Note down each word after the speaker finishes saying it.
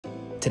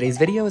Today's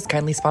video is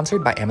kindly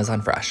sponsored by Amazon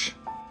Fresh.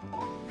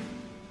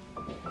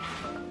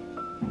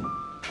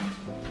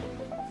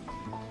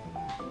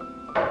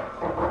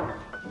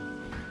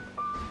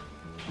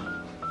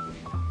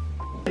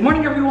 Good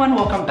morning everyone,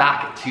 welcome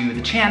back to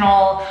the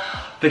channel.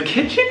 The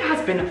kitchen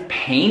has been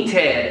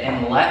painted,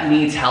 and let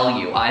me tell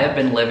you, I have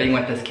been living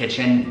with this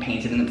kitchen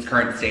painted in its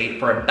current state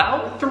for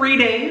about 3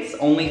 days,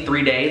 only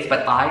 3 days,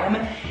 but I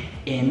am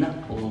in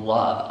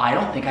love. I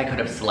don't think I could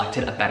have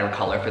selected a better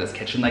color for this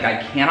kitchen. Like,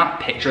 I cannot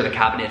picture the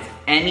cabinets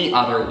any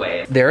other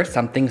way. There is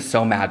something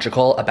so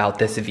magical about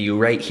this view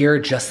right here,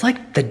 just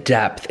like the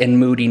depth and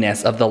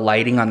moodiness of the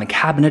lighting on the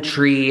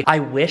cabinetry. I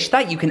wish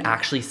that you can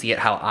actually see it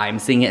how I'm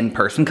seeing it in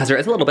person, because there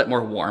is a little bit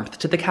more warmth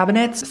to the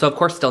cabinets. So of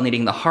course, still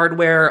needing the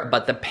hardware,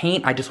 but the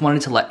paint, I just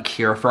wanted to let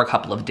cure for a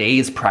couple of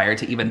days prior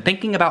to even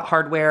thinking about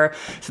hardware.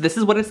 So this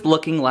is what it's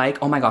looking like.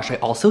 Oh my gosh, I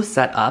also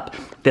set up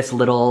this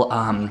little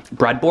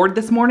breadboard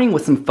this morning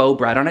with some faux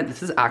bread on it.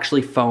 This is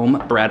actually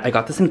foam bread. I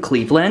got this in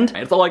Cleveland.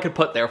 It's all I could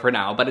put there for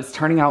now, but it's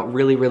turning out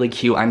really, really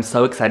cute. I'm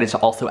so excited to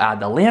also add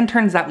the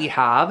lanterns that we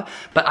have,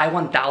 but I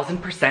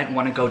 1000%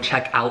 want to go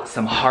check out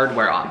some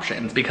hardware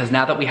options, because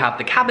now that we have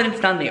the cabinets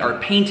done, they are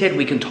painted,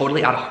 we can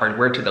totally add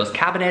hardware to those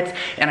cabinets,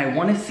 and I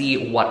want to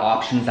see what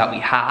options that we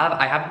have.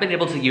 I haven't been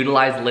able to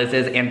utilize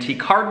Liz's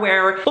antique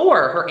hardware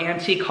for her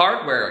antique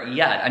hardware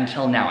yet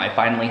until now. I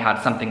finally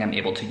had something I'm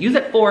able to use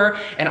it for,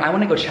 and I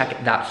want to go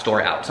check that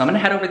store out. So I'm gonna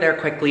head over there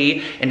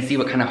quickly and see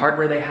what kind of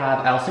hardware they have.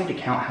 I also need to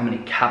count how many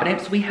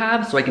cabinets we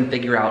have so I can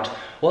figure out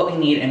what we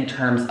need in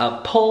terms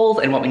of poles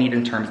and what we need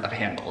in terms of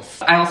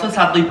handles. I also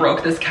sadly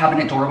broke this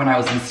cabinet door when I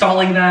was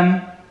installing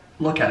them.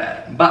 Look at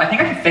it. But I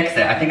think I can fix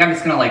it. I think I'm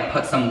just gonna like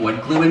put some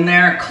wood glue in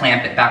there,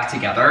 clamp it back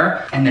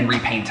together, and then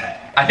repaint it.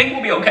 I think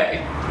we'll be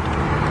okay.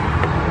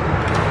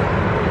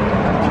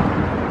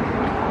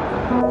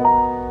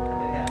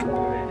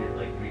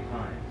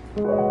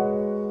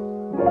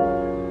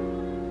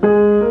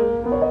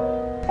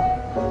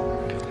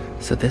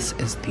 So this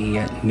is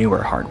the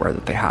newer hardware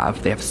that they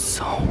have. They have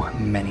so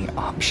many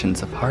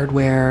options of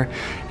hardware.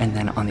 And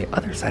then on the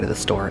other side of the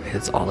store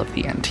is all of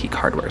the antique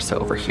hardware. So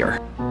over here.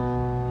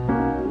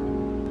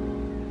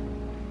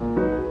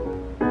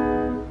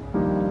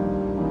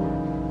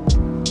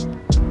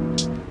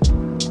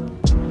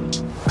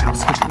 I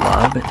also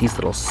love these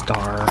little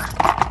star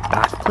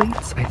back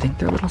plates. I think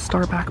they're little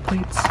star back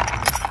plates.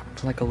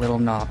 Like a little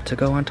knob to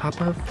go on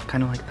top of,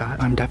 kind of like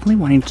that. I'm definitely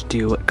wanting to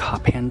do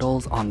cup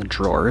handles on the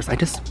drawers. I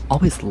just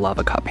always love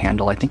a cup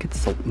handle. I think it's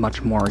so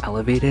much more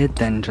elevated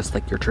than just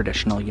like your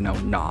traditional, you know,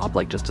 knob,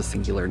 like just a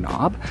singular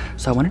knob.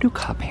 So I want to do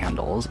cup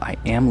handles. I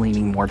am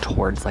leaning more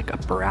towards like a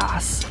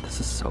brass. This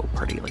is so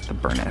pretty, like the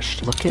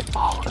burnished. Look at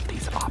all of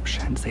these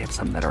options. They have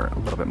some that are a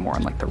little bit more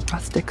on like the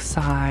rustic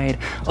side.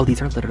 Oh,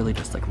 these are literally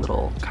just like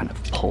little kind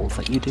of pulls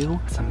that you do.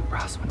 Some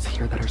brass ones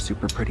here that are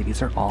super pretty.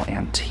 These are all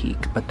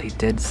antique, but they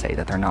did say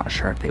that they're not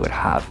sure if they would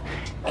have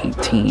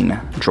 18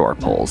 drawer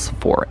pulls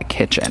for a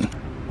kitchen.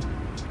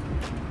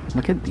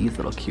 Look at these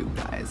little cute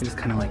guys. They just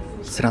kind of like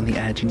sit on the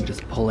edge and you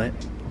just pull it.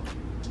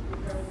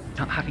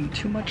 Not having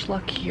too much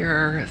luck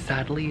here,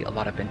 sadly. A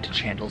lot of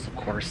vintage handles, of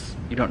course.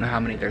 You don't know how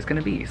many there's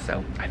gonna be,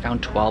 so I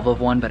found 12 of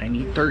one, but I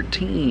need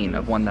 13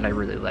 of one that I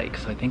really like.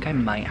 So I think I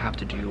might have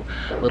to do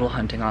a little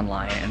hunting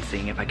online and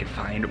seeing if I could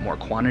find more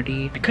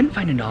quantity. I couldn't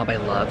find a knob I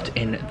loved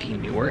in the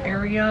newer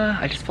area.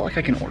 I just felt like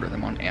I can order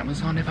them on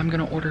Amazon if I'm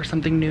gonna order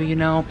something new, you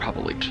know,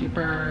 probably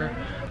cheaper.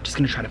 Just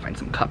gonna try to find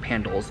some cup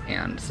handles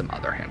and some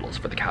other handles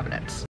for the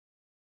cabinets.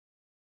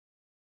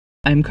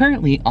 I'm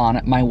currently on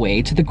my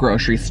way to the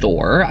grocery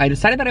store. I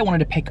decided that I wanted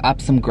to pick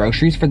up some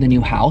groceries for the new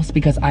house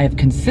because I have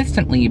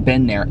consistently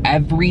been there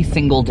every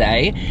single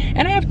day,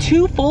 and I have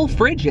 2 full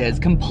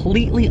fridges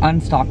completely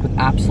unstocked with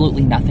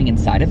absolutely nothing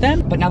inside of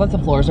them. But now that the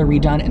floors are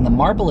redone and the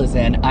marble is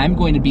in, I'm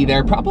going to be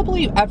there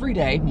probably every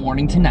day,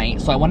 morning to night.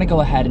 So I want to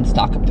go ahead and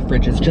stock up the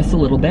fridges just a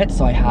little bit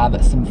so I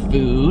have some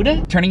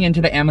food. Turning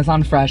into the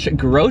Amazon Fresh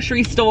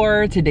grocery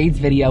store. Today's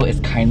video is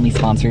kindly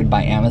sponsored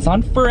by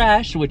Amazon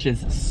Fresh, which is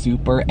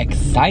super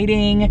exciting.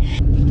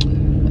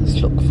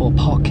 Let's look for a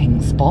parking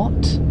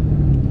spot.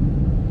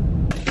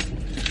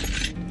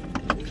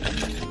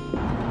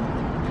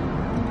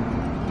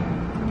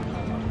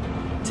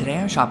 Today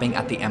I'm shopping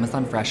at the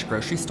Amazon Fresh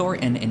grocery store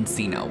in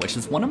Encino, which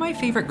is one of my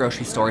favorite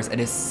grocery stores.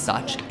 It is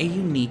such a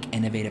unique,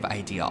 innovative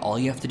idea. All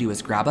you have to do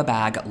is grab a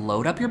bag,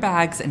 load up your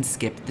bags, and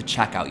skip the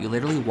checkout. You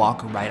literally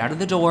walk right out of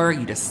the door,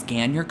 you just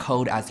scan your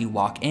code as you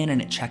walk in, and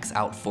it checks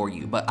out for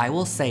you. But I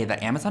will say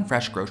that Amazon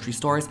Fresh grocery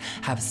stores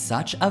have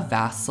such a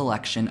vast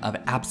selection of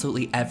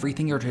absolutely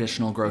everything your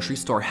traditional grocery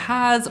store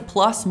has,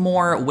 plus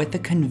more, with the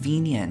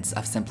convenience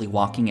of simply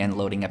walking in,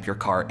 loading up your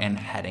cart, and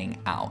heading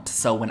out.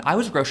 So when I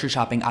was grocery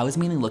shopping, I was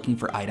mainly looking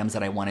for items that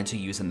that I wanted to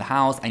use in the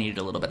house. I needed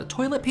a little bit of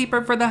toilet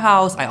paper for the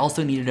house. I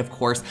also needed, of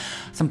course,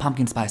 some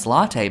pumpkin spice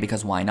latte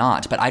because why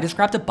not? But I just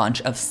grabbed a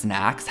bunch of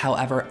snacks.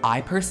 However,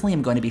 I personally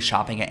am going to be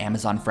shopping at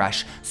Amazon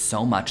Fresh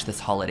so much this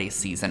holiday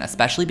season,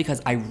 especially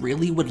because I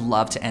really would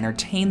love to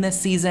entertain this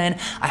season.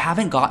 I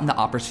haven't gotten the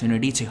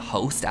opportunity to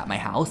host at my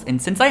house, and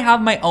since I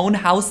have my own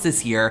house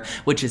this year,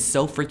 which is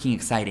so freaking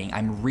exciting,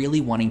 I'm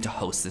really wanting to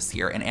host this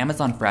year, and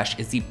Amazon Fresh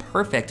is the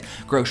perfect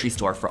grocery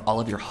store for all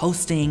of your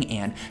hosting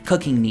and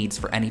cooking needs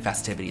for any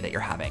festivity that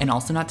you're having. And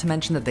also, not to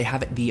mention that they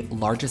have the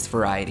largest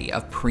variety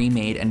of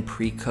pre-made and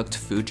pre-cooked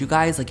food, you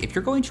guys. Like, if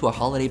you're going to a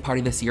holiday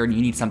party this year and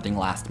you need something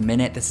last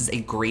minute, this is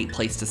a great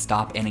place to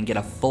stop in and get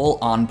a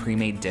full-on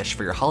pre-made dish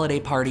for your holiday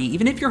party.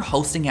 Even if you're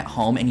hosting at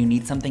home and you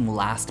need something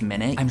last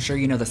minute, I'm sure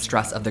you know the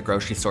stress of the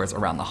grocery stores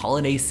around the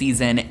holiday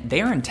season.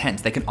 They are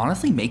intense. They can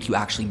honestly make you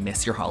actually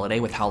miss your holiday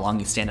with how long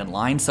you stand in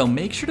line. So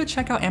make sure to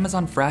check out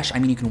Amazon Fresh. I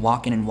mean, you can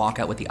walk in and walk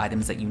out with the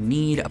items that you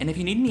need. And if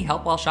you need any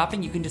help while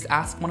shopping, you can just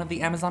ask one of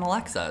the Amazon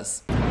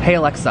Alexas. Hey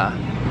Alexa,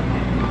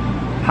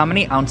 how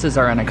many ounces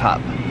are in a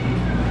cup?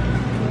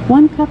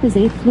 1 cup is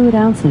 8 fluid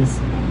ounces.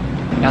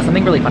 Now,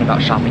 something really fun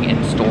about shopping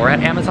in store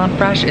at Amazon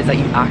Fresh is that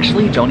you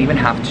actually don't even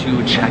have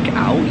to check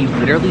out. You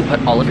literally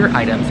put all of your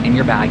items in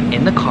your bag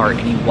in the cart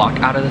and you walk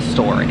out of the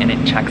store and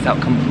it checks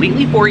out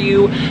completely for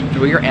you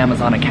through your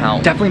Amazon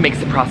account. Definitely makes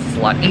the process a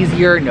lot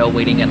easier. No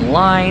waiting in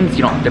lines.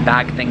 You don't have to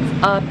bag things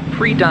up,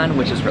 pre-done,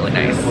 which is really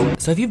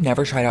nice. So if you've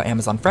never tried out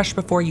Amazon Fresh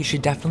before, you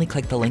should definitely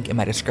click the link in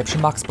my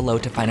description box below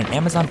to find an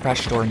Amazon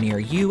Fresh store near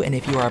you. And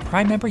if you are a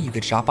Prime member, you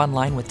could shop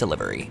online with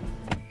delivery.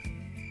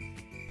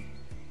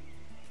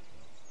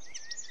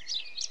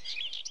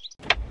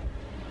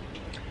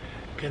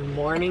 Good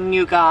morning,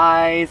 you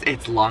guys.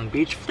 It's Long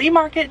Beach Flea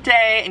Market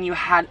day, and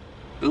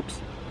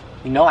oops,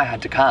 you know I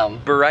had to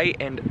come. Bright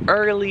and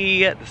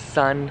early. The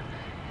sun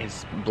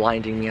is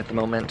blinding me at the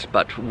moment,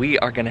 but we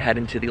are gonna head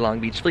into the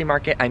Long Beach Flea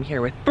Market. I'm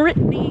here with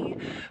Brittany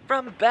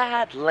from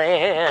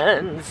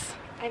Badlands.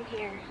 I'm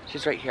here.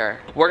 She's right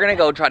here. We're gonna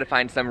go try to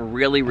find some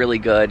really, really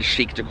good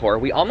chic decor.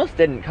 We almost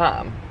didn't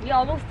come. We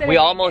almost didn't. We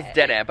almost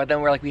didn't, but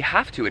then we're like, we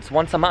have to. It's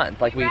once a month.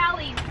 Like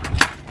Rally.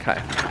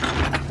 Okay.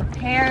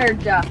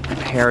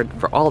 Prepared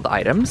for all the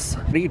items.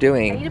 What are you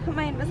doing? I need to put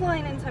my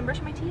Invisalign in, so I'm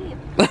brushing my teeth.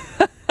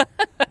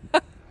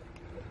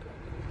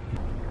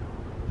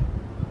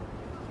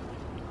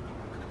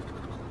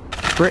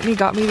 Brittany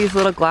got me these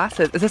little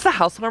glasses. Is this a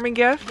housewarming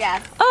gift?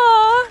 Yes.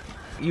 Aww.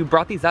 You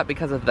brought these up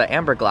because of the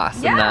amber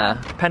glass and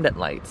the pendant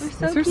lights.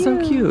 These are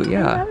so cute.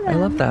 Yeah, I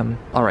love them.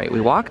 All right,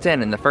 we walked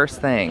in and the first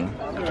thing,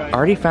 I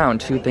already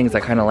found 2 things I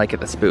kind of like at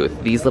this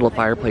booth. These little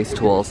fireplace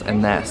tools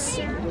and this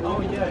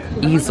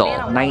easel,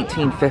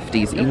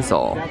 1950s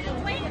easel.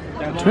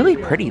 It's really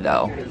pretty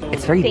though.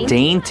 It's very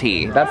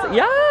dainty.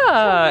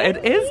 Yeah,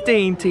 it is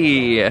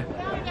dainty.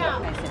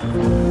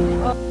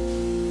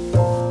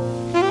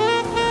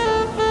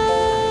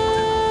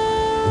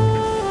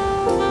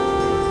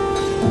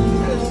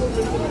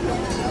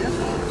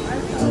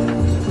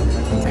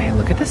 Hey,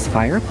 look at this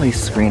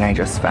fireplace screen I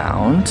just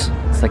found.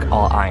 It's like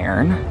all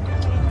iron.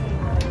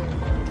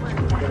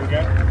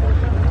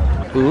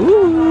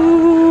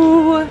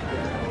 Ooh,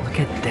 look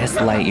at this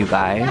light, you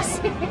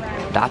guys.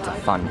 That's a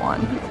fun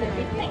one.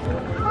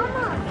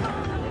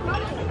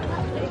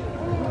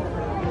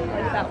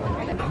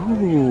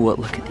 Ooh,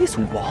 look at these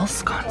wall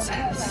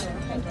sconces.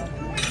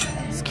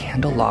 This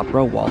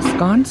candelabra wall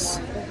sconce.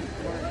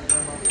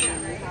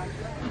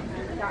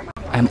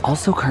 I'm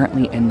also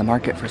currently in the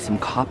market for some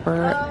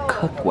copper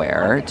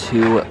cookware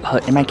to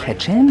put in my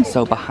kitchen.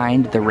 So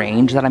behind the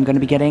range that I'm going to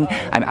be getting,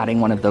 I'm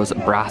adding one of those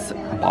brass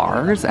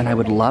bars, and I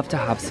would love to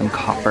have some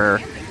copper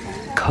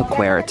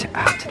cookware to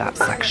add to that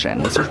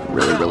section. These are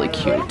really, really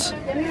cute.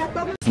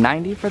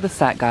 $90 for the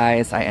set,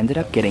 guys. I ended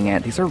up getting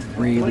it. These are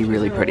really,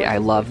 really pretty. I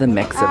love the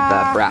mix of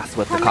the brass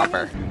with the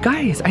copper.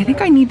 Guys, I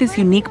think I need this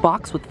unique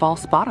box with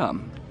false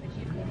bottom.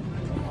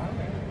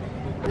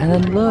 And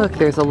then look,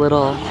 there's a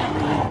little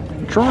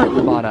drawer at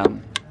the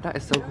bottom. That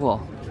is so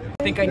cool.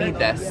 I think I need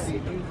this.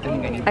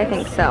 I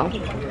think so.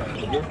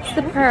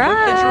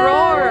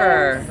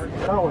 Surprise! The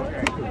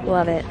drawer!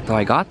 Love it. So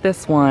I got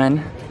this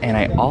one, and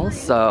I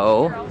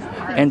also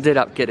ended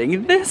up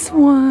getting this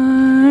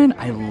one.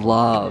 I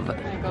love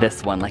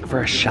this one, like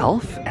for a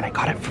shelf, and I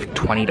got it for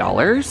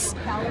 $20.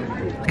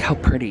 Look how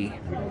pretty.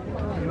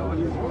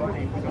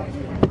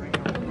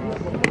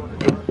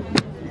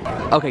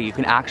 Okay, you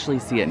can actually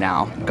see it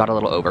now. Got a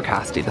little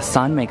overcasty. The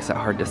sun makes it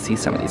hard to see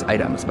some of these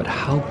items, but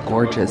how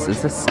gorgeous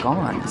is this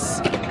sconce?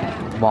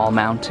 Wall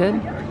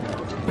mounted.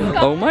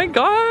 Oh my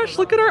gosh,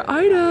 look at our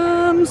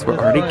items. We're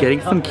already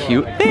getting some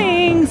cute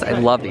things. I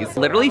love these.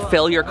 Literally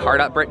fill your cart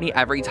up, Brittany,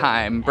 every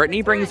time.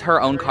 Brittany brings her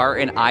own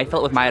cart and I fill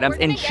it with my items,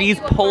 and she's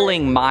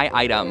pulling my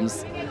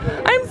items.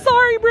 I'm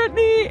sorry,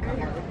 Brittany.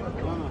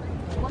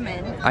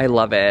 I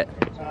love it.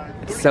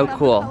 It's so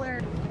cool.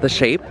 The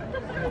shape.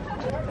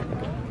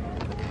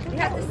 We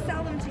have to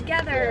sell them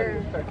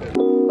together.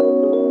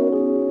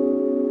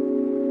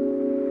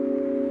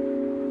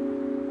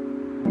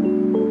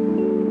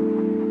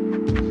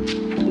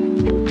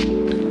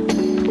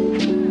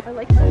 I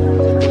like that.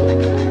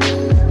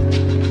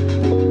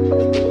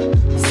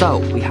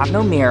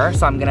 no mirror,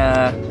 so I'm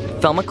gonna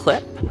film a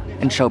clip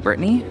and show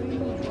Brittany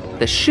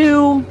the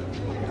shoe.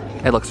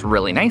 It looks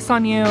really nice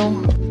on you.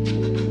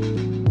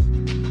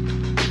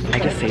 I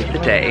just saved the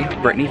day.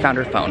 Brittany found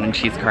her phone and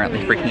she's currently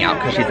freaking out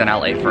because she's in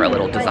LA for a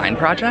little design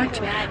project,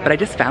 but I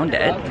just found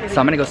it. So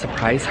I'm gonna go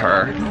surprise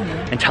her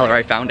and tell her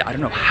I found it. I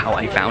don't know how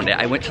I found it.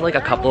 I went to like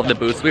a couple of the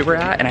booths we were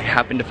at and I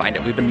happened to find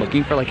it. We've been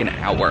looking for like an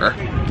hour.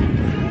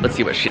 Let's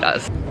see what she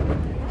does.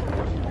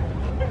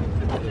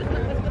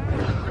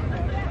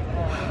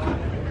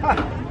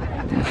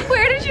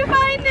 Where did you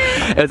find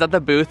it? It was at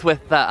the booth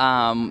with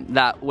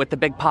the with the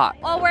big pot.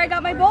 Oh, where I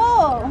got my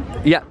bowl.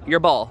 Yeah, your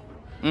bowl.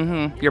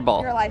 Mm-hmm, your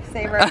bowl. You're a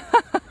lifesaver.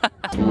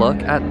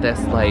 Look at this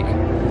like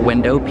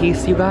window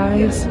piece, you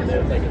guys.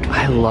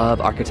 I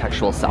love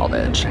architectural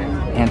salvage.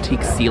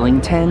 Antique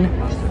ceiling tin.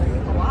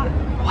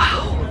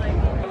 Wow.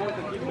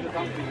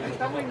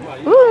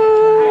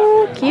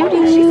 Ooh,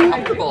 cutie. She's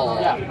comfortable.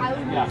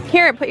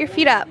 Here, put your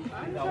feet up.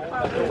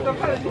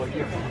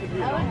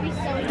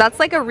 That's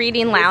like a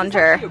reading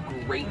lounger. That's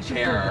a great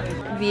chair.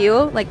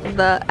 View, like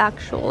the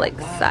actual like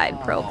side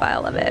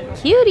profile of it.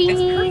 Cutie.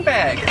 It's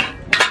perfect.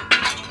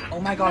 Oh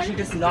my gosh, you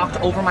just knocked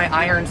over my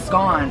iron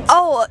sconce.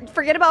 Oh,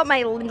 forget about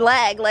my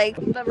leg, like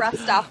the rough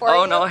stuff.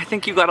 Oh no, I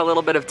think you got a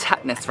little bit of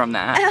tetanus from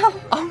that. Ow.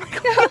 Oh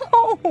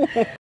my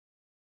god.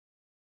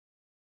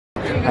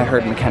 I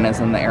heard MaCenna's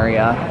in the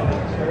area.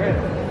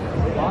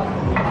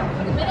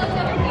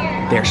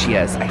 There she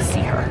is, I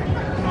see her.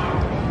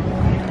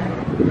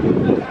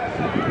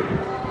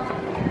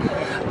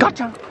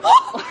 Gotcha!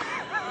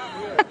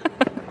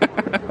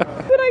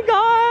 What I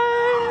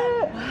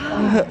got!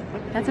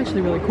 That's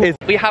actually really cool.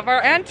 We have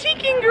our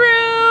antiquing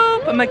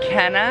group!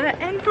 MaCenna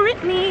and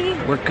Brittany.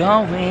 We're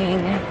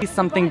going.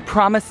 Something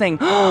promising.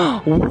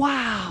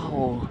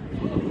 Wow!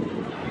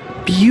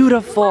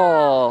 Beautiful!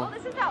 Oh,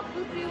 this is that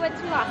booth we went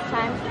to last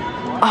time.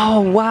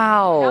 Oh,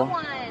 wow! That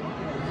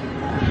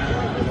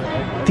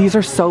one. These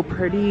are so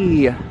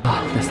pretty.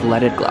 Oh, this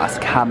leaded glass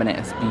cabinet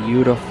is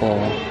beautiful.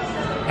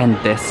 And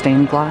this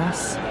stained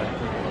glass,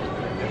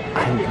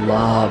 I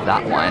love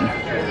that one.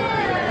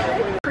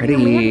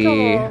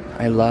 Pretty,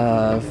 I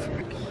love.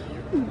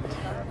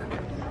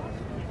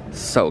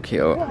 So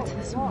cute.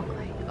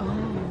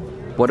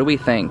 What do we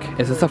think?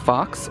 Is this a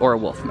fox or a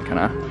wolf,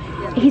 MaCenna?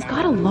 He's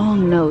got a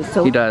long nose,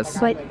 so He does.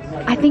 But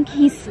I think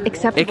he's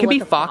acceptable. It can be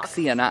as a fox.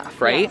 foxy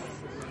enough, right? Yes.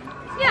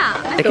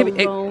 Yeah. It The could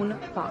be lone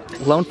fox.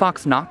 lone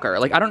fox knocker.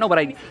 Like I don't know what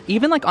I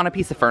even like on a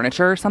piece of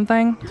furniture or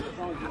something.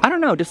 I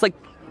don't know, just like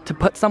to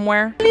put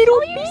somewhere.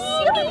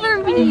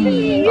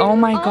 Oh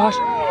my gosh,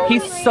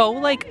 he's so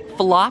like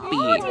floppy.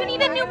 Oh, do you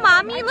need a new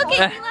mommy? Look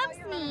at, he loves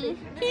me.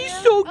 He's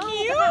so cute.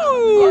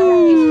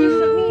 You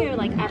show me your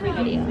like every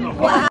video.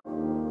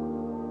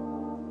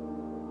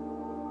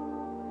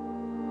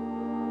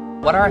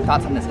 What are our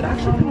thoughts on this? It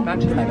actually pretty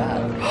matches my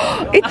bag.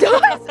 It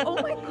does. Oh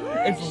my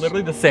god. It's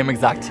literally the same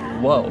exact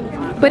wove.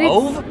 But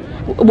Wove?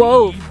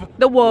 Wove.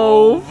 The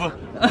wove.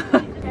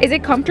 Is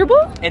it comfortable?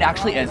 It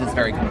actually is. It's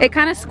very comfortable. It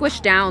kind of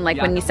squished down like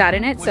when you sat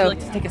in it, Would so you like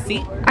to take a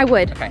seat? I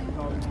would. Okay.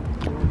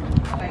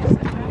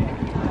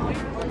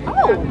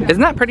 Oh,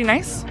 isn't that pretty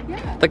nice?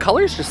 Yeah. The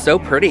color is just so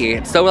pretty.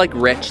 It's so like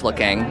rich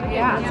looking.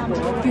 Yeah.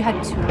 You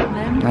had two of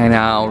them. I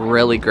know,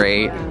 really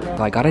great.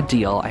 So I got a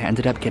deal. I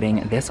ended up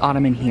getting this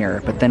ottoman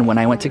here, but then when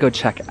I went to go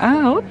check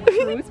out,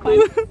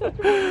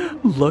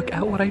 look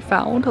at what I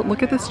found.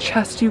 Look at this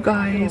chest, you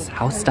guys.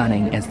 How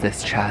stunning is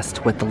this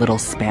chest with the little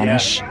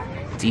Spanish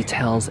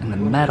details in the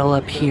metal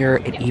up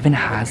here. It even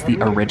has the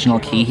original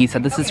key. He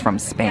said this is from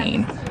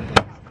Spain.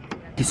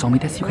 He sold me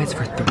this, you guys,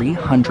 for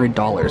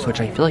 $300,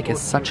 which I feel like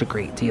is such a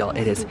great deal.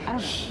 It is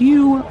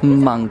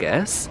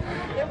humongous.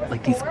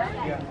 Like these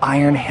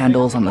iron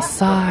handles on the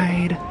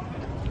side.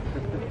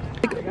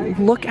 Like,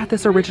 look at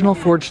this original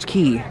forged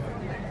key.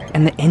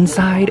 And the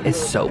inside is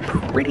so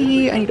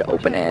pretty. I need to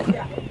open it.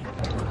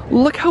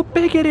 Look how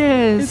big it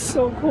is. It's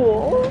so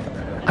cool.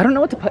 I don't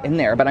know what to put in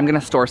there, but I'm gonna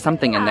store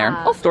something in there.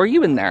 I'll store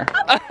you in there.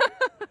 This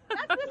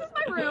is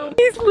my room.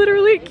 He's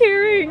literally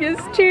carrying his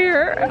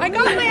chair. I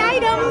got my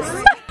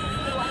items.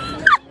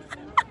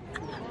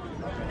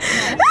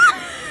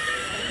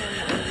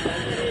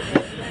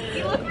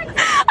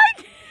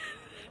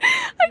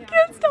 I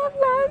can't stop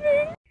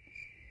laughing.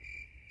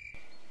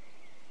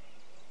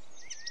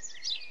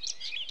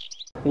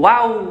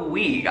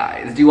 Wowee,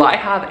 guys, do I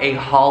have a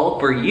haul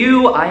for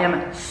you? I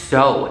am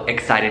so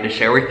excited to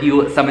share with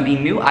you some of the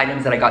new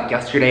items that I got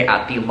yesterday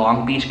at the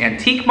Long Beach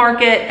Antique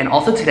Market. And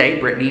also today,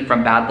 Brittany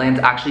from Badlands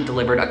actually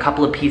delivered a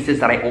couple of pieces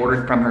that I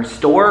ordered from her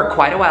store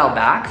quite a while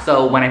back.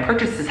 So when I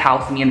purchased this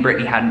house, me and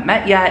Brittany hadn't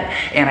met yet,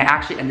 and I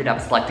actually ended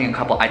up selecting a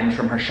couple items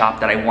from her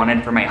shop that I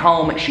wanted for my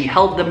home. She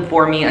held them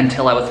for me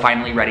until I was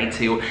finally ready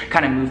to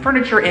kind of move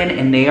furniture in,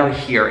 and they are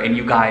here. And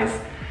you guys,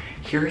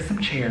 here are some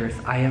chairs.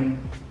 I am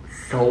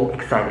so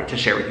excited to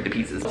share with you the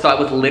pieces. So I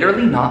was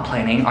literally not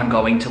planning on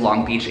going to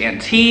Long Beach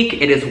Antique.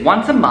 It is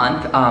once a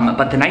month,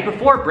 but the night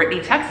before,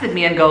 Brittany texted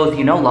me and goes,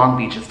 you know Long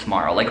Beach is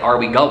tomorrow, like, are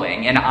we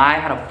going? And I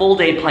had a full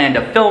day planned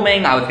of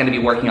filming. I was gonna be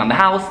working on the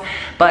house,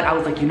 but I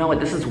was like, you know what,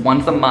 this is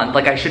once a month.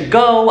 Like, I should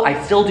go.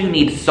 I still do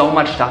need so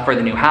much stuff for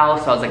the new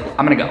house. So I was like,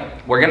 I'm gonna go.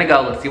 We're gonna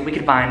go, let's see what we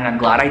can find. And I'm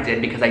glad I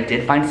did, because I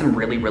did find some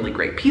really, really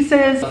great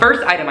pieces. The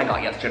first item I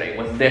got yesterday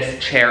was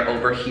this chair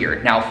over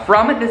here. Now,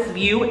 from this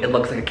view, it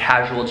looks like a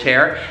casual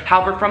chair.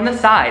 However, from the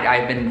side,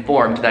 I've been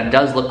informed that it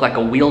does look like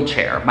a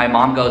wheelchair. My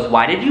mom goes,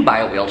 why did you buy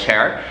a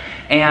wheelchair?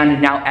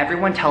 And now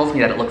everyone tells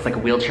me that it looks like a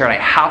wheelchair and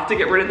I have to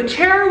get rid of the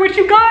chair, which,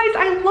 you guys,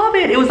 I love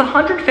it. It was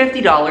 $150,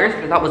 which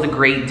I thought was a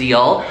great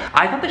deal.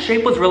 I thought the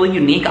shape was really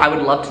unique. I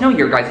would love to know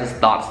your guys'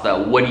 thoughts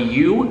though. Would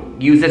you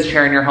use this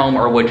chair in your home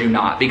or would you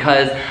not?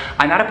 Because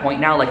I'm at a point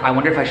now, like, I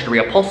wonder if I should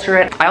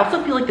reupholster it. I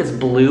also feel like this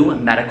blue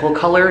medical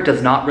color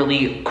does not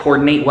really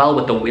coordinate well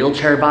with the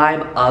wheelchair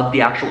vibe of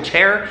the actual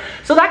chair.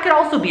 So that could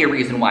also be a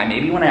reason why.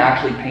 Maybe when I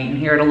actually paint in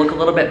here, it'll look a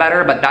little bit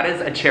better, but that is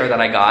a chair that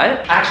I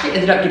got. I actually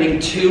ended up getting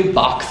 2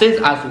 boxes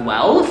as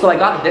well. So I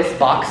got this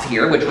box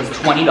here, which was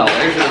 $20.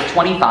 It was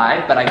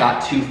 $25, but I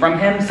got 2 from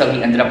him, so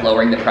he ended up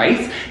lowering the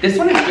price. This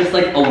one is just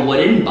like a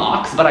wooden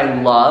box, but I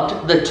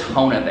loved the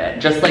tone of it.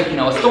 Just like, you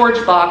know, a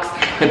storage box,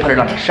 could put it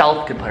on a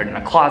shelf, could put it in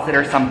a closet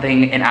or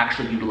something, and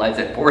actually utilize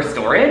it for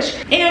storage.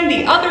 And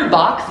the other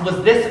box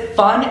was this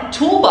fun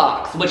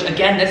toolbox, which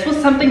again, this was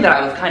something that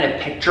I was kind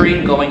of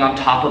picturing going on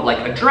top of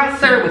like a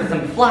dresser with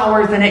some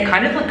flowers in it,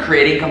 kind of like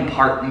creating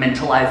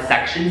compartmentalized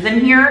sections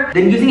in here,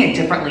 then using it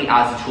differently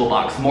as a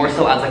toolbox, more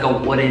so as like a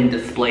wooden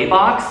display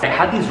box. It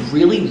had these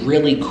really,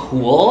 really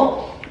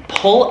cool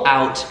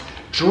pull-out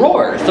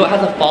drawers. So it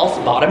has a false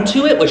bottom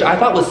to it, which I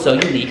thought was so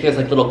unique. There's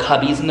like little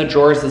cubbies in the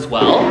drawers as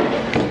well.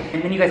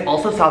 And then you guys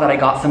also saw that I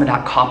got some of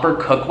that copper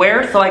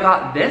cookware. So I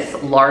got this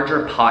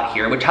larger pot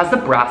here, which has the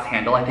brass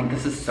handle. I think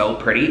this is so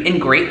pretty, in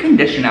great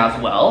condition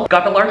as well.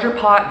 Got the larger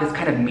pot, this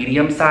kind of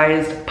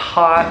medium-sized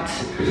pot,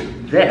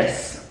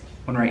 this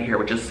one right here,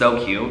 which is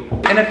so cute.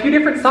 And a few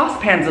different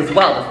saucepans as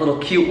well, this little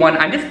cute one.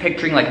 I'm just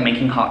picturing like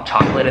making hot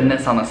chocolate in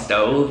this on the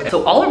stove.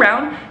 So all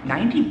around,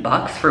 90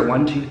 bucks for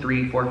 1, 2,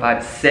 3, 4,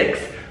 5, 6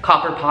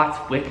 copper pots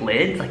with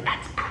lids. Like,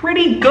 that's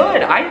pretty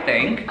good, I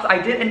think.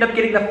 I did end up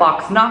getting the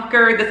Fox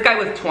Knocker. This guy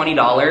was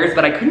 $20,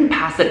 but I couldn't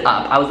pass it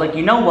up. I was like,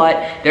 you know what?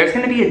 There's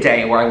gonna be a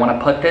day where I wanna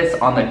put this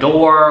on the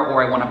door,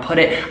 or I wanna put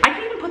it, I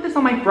can even put this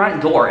on my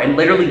front door and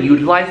literally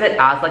utilize it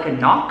as like a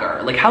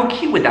knocker. Like, how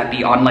cute would that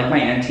be on like my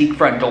antique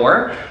front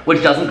door,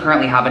 which doesn't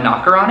currently have a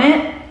knocker on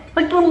it?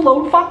 Like the little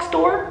Lone Fox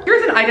door.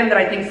 Here's an item that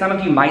I think some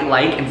of you might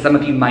like and some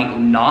of you might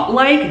not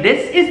like.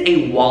 This is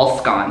a wall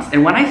sconce.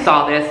 And when I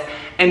saw this,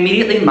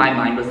 immediately my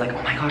mind was like,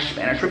 oh my gosh,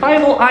 Spanish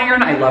Revival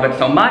iron, I love it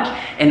so much.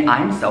 And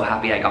I'm so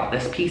happy I got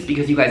this piece,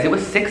 because you guys, it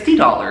was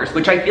 $60,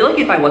 which I feel like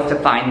if I was to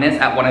find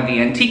this at one of the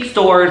antique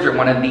stores or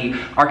one of the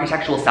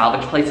architectural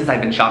salvage places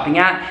I've been shopping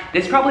at,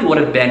 this probably would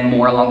have been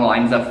more along the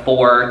lines of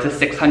 $400 to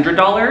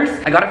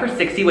 $600. I got it for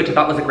 $60, which I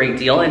thought was a great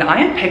deal. And I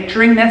am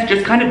picturing this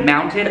just kind of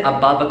mounted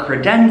above a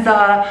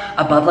credenza,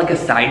 above like a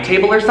side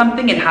table or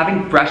something, and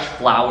having fresh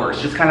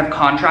flowers, just kind of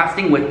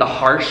contrasting with the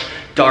harsh,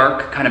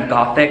 dark, kind of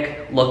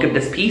gothic look of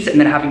this piece, and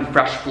then having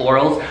fresh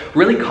florals,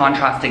 really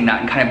contrasting that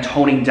and kind of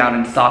toning down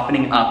and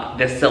softening up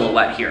this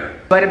silhouette here.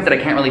 The items that I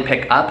can't really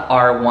pick up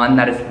are one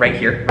that is right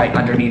here, right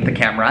underneath the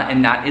camera,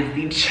 and that is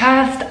the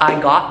chest. I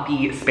got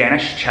the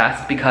Spanish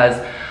chest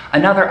because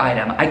another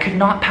item, I could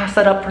not pass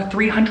that up for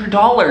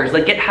 $300.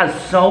 Like, it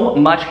has so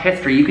much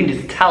history. You can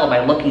just tell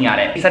by looking at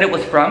it. He said it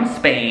was from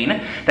Spain,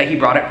 that he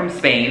brought it from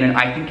Spain, and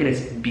I think it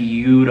is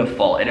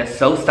beautiful. It is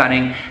so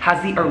stunning.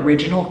 Has the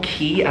original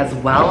key as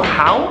well.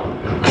 How?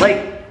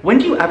 Like, when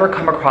do you ever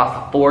come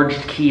across a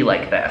forged key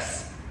like this?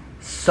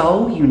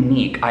 So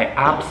unique. I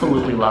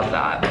absolutely love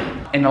that.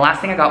 And the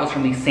last thing I got was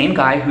from the same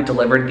guy who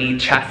delivered the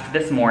chest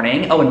this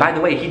morning. Oh, and by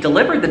the way, he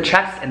delivered the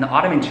chest and the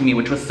ottoman to me,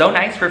 which was so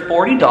nice, for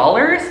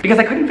 $40, because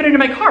I couldn't fit it in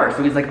my car.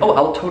 So he's like, oh,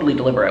 I'll totally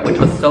deliver it, which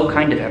was so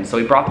kind of him. So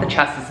he brought the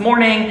chest this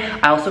morning.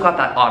 I also got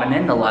that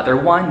ottoman, the leather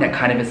one, that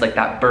kind of is like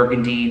that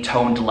burgundy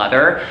toned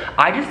leather.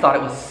 I just thought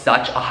it was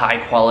such a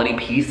high quality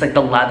piece. Like,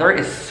 the leather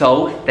is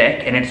so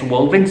thick and it's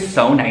woven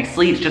so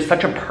nicely. It's just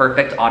such a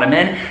perfect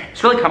ottoman.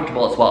 It's really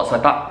comfortable as well. So I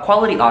thought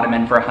quality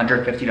ottoman for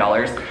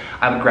 $150,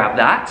 I would grab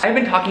that. I've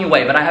been talking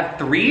away, but I have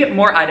 3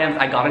 more items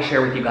I gotta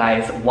share with you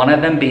guys. One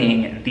of them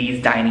being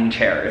these dining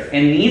chairs.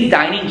 And these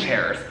dining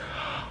chairs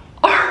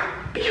are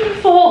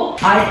beautiful.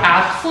 I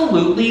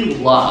absolutely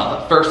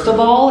love, first of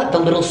all, the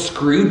little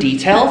screw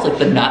details, like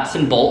the nuts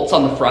and bolts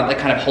on the front that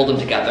kind of hold them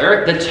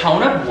together. The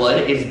tone of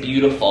wood is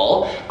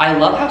beautiful. I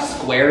love how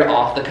squared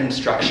off the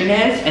construction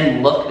is.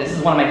 And look, this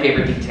is one of my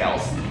favorite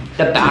details.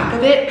 The back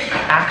of it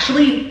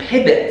actually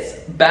pivots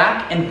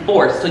back and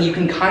forth, so you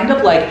can kind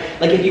of like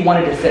if you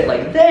wanted to sit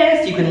like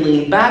this, you can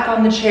lean back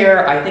on the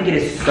chair. I think it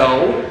is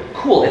so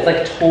cool. It's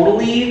like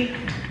totally,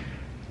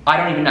 I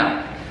don't even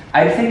know.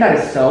 I just think that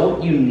is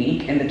so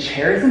unique, and the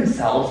chairs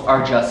themselves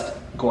are just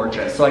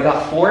gorgeous. So I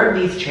got 4 of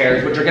these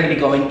chairs, which are gonna be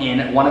going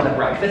in one of the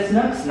breakfast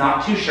nooks.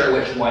 Not too sure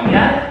which one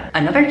yet.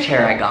 Another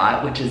chair I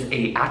got, which is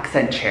a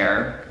accent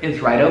chair,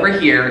 is right over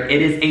here.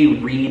 It is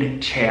a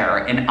reed chair.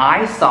 And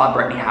I saw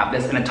Brittany have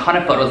this in a ton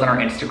of photos on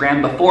her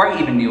Instagram before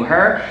I even knew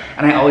her.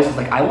 And I always was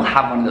like, I will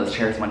have one of those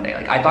chairs one day.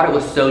 Like, I thought it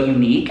was so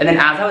unique. And then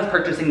as I was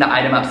purchasing the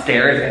item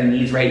upstairs and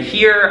these right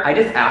here, I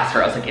just asked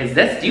her, I was like,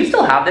 do you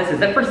still have this?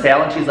 Is it for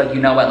sale? And she's like,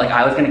 you know what? Like,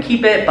 I was gonna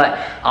keep it, but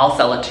I'll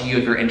sell it to you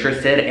if you're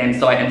interested. And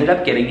so I ended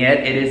up getting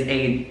it. It is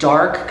a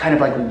dark, kind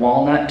of like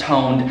walnut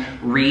toned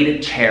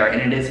reed chair,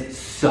 and it is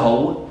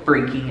so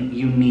freaking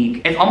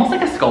unique. It's almost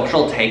like a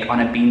sculptural take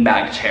on a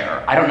beanbag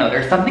chair. I don't know,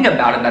 there's something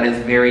about it that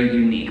is very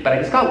unique, but I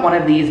just got one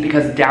of these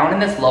because down in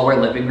this lower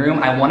living room,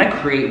 I want to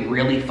create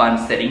really fun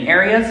sitting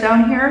areas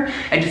down here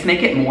and just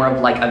make it more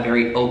of like a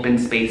very open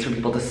space for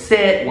people to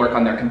sit, work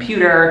on their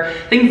computer,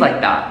 things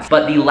like that.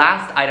 But the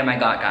last item I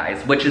got,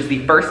 guys, which is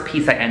the first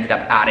piece I ended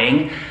up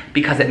adding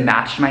because it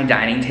matched my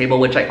dining table,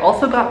 which I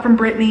also got from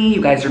Brittany.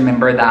 You guys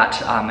remember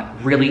that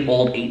really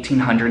old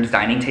 1800s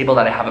dining table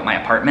that I have at my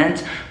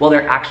apartment? Well,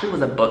 there actually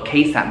was a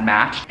bookcase that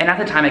matched. And at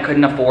the time I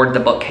couldn't afford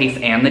the bookcase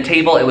and the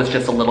table. It was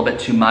just a little bit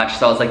too much.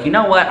 So I was like, you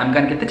know what? I'm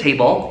gonna get the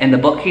table. And the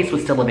bookcase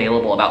was still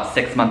available about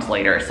 6 months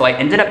later. So I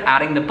ended up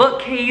adding the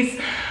bookcase,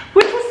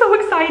 which was so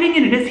exciting,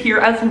 and it is here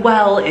as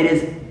well. It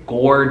is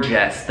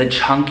gorgeous. The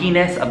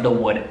chunkiness of the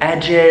wood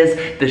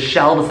edges, the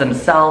shelves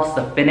themselves,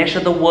 the finish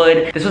of the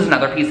wood. This was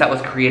another piece that was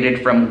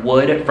created from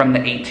wood from the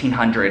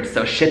 1800s.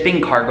 So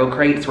shipping cargo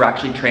crates were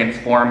actually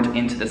transformed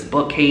into this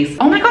bookcase.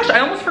 Oh my gosh, I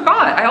almost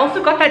forgot. I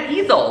also got that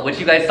easel, which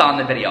you guys saw in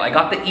the video. I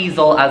got the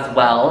easel as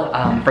well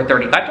for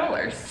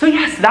 $35. So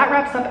yes, that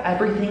wraps up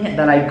everything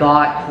that I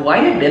got.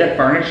 Quite a bit of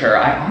furniture.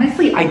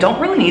 I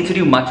don't really need to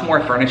do much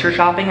more furniture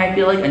shopping, I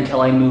feel like, until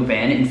I move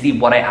in and see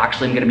what I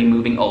actually am gonna be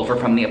moving over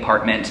from the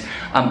apartment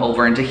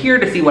over into here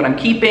to see what I'm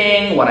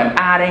keeping, what I'm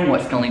adding,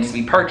 what still needs to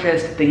be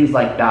purchased, things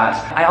like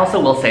that. I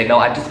also will say though,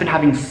 I've just been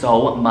having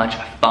so much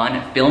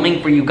fun filming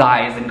for you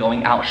guys and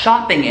going out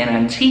shopping and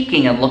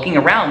antiquing and looking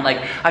around. Like,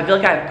 I feel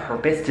like I have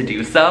purpose to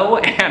do so,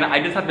 and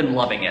I just have been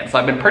loving it. So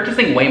I've been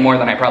purchasing way more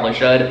than I probably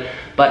should,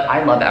 but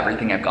I love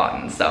everything I've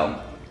gotten,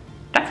 so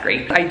that's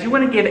great. I do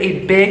want to give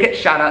a big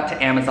shout out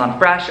to Amazon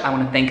Fresh. I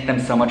want to thank them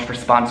so much for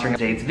sponsoring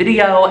today's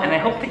video, and I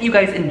hope that you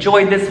guys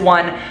enjoyed this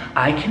one.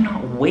 I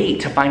cannot wait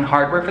to find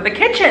hardware for the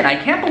kitchen. I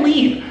can't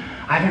believe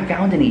I haven't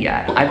found any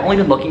yet. I've only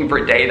been looking for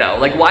a day though.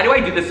 Like, why do I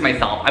do this to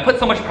myself? I put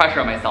so much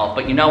pressure on myself,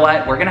 but you know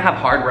what? We're gonna have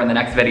hardware in the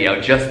next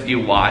video. Just you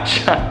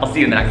watch. I'll see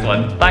you in the next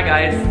one. Bye,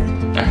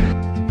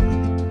 guys.